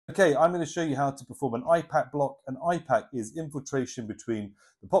Okay, I'm going to show you how to perform an IPACK block. An IPACK is infiltration between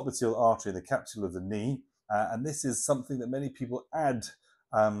the popliteal artery and the capsule of the knee, and this is something that many people add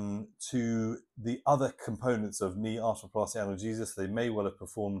to the other components of knee arthroplasty analgesia. So they may well have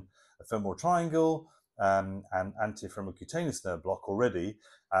performed a femoral triangle and anterofemoral cutaneous nerve block already,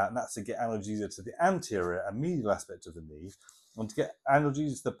 and that's to get analgesia to the anterior and medial aspect of the knee. And to get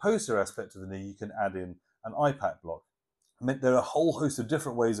analgesia to the posterior aspect of the knee, you can add in an IPACK block. There are a whole host of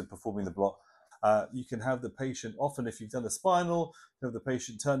different ways of performing the block. You can have the patient, often if you've done a spinal, you have the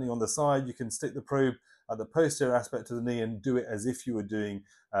patient turning on the side, you can stick the probe at the posterior aspect of the knee and do it as if you were doing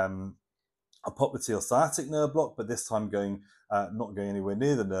a popliteal sciatic nerve block, but this time not going anywhere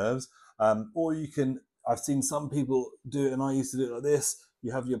near the nerves. Or you can, I've seen some people do it, and I used to do it like this.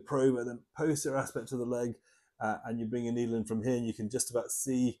 You have your probe at the posterior aspect of the leg, and you bring a needle in from here, and you can just about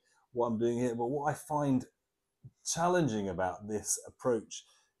see what I'm doing here. But what I find challenging about this approach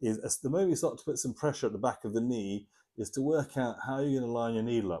is, as the moment you start to put some pressure at the back of the knee, is to work out how you're going to line your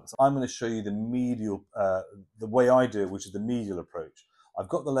needle up. So I'm going to show you the medial, the way I do it, which is the medial approach. I've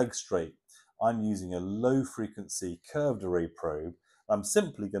got the leg straight. I'm using a low frequency curved array probe. I'm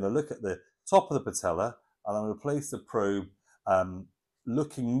simply going to look at the top of the patella, and I'm going to place the probe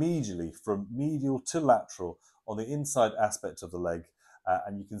looking medially from medial to lateral on the inside aspect of the leg.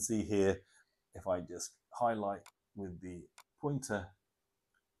 And you can see here, if I just highlight with the pointer,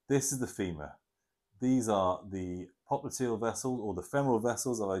 this is the femur. These are the popliteal vessels, or the femoral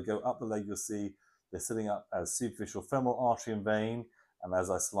vessels. As I go up the leg, you'll see they're sitting up as superficial femoral artery and vein, and as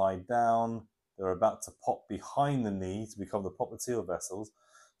I slide down, they're about to pop behind the knee to become the popliteal vessels.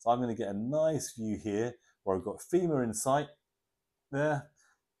 So I'm going to get a nice view here where I've got femur in sight there.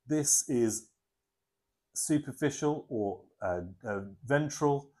 This is superficial or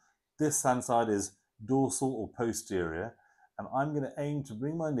ventral. This hand side is dorsal or posterior, and I'm going to aim to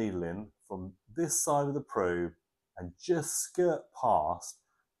bring my needle in from this side of the probe and just skirt past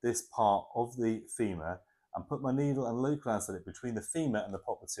this part of the femur and put my needle and localize it between the femur and the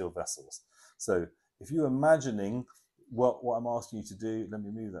popliteal vessels. So if you're imagining what I'm asking you to do, let me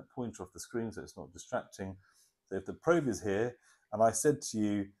move that pointer off the screen so it's not distracting. So if the probe is here and I said to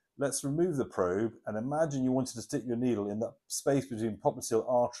you, let's remove the probe, and imagine you wanted to stick your needle in that space between popliteal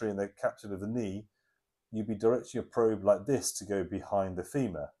artery and the capsule of the knee, you'd be directing your probe like this to go behind the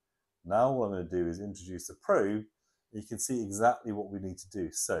femur. Now what I'm going to do is introduce the probe, and you can see exactly what we need to do.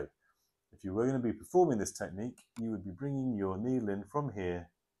 So if you were going to be performing this technique, you would be bringing your needle in from here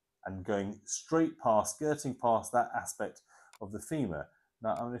and going straight past, skirting past that aspect of the femur.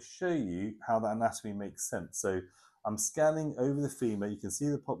 Now I'm going to show you how that anatomy makes sense. So I'm scanning over the femur. You can see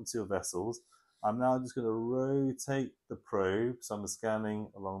the popliteal vessels. I'm now just going to rotate the probe. So I'm scanning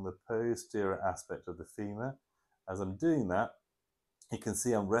along the posterior aspect of the femur. As I'm doing that, you can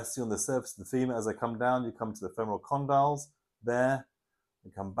see I'm resting on the surface of the femur. As I come down, you come to the femoral condyles there,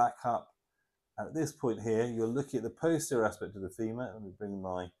 and come back up. And at this point here, you're looking at the posterior aspect of the femur. Let me bring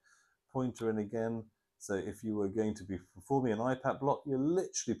my pointer in again. So if you were going to be performing an IPACK block, you're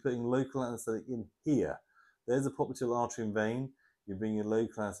literally putting local anesthetic in here. There's a popliteal artery and vein. You're bringing your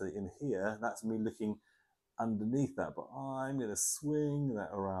local anesthetic in here. That's me looking underneath that, but I'm going to swing that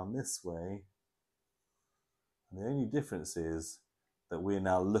around this way. And the only difference is that we're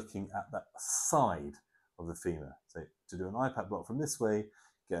now looking at that side of the femur. So to do an IPACK block from this way,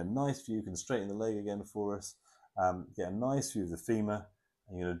 get a nice view. You can straighten the leg again for us. Get a nice view of the femur,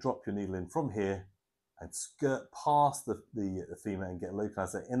 and you're going to drop your needle in from here and skirt past the femur and get local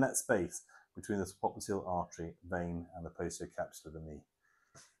anesthetic in that space between the popliteal artery, vein, and the posterior capsule of the knee.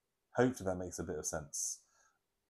 Hopefully that makes a bit of sense.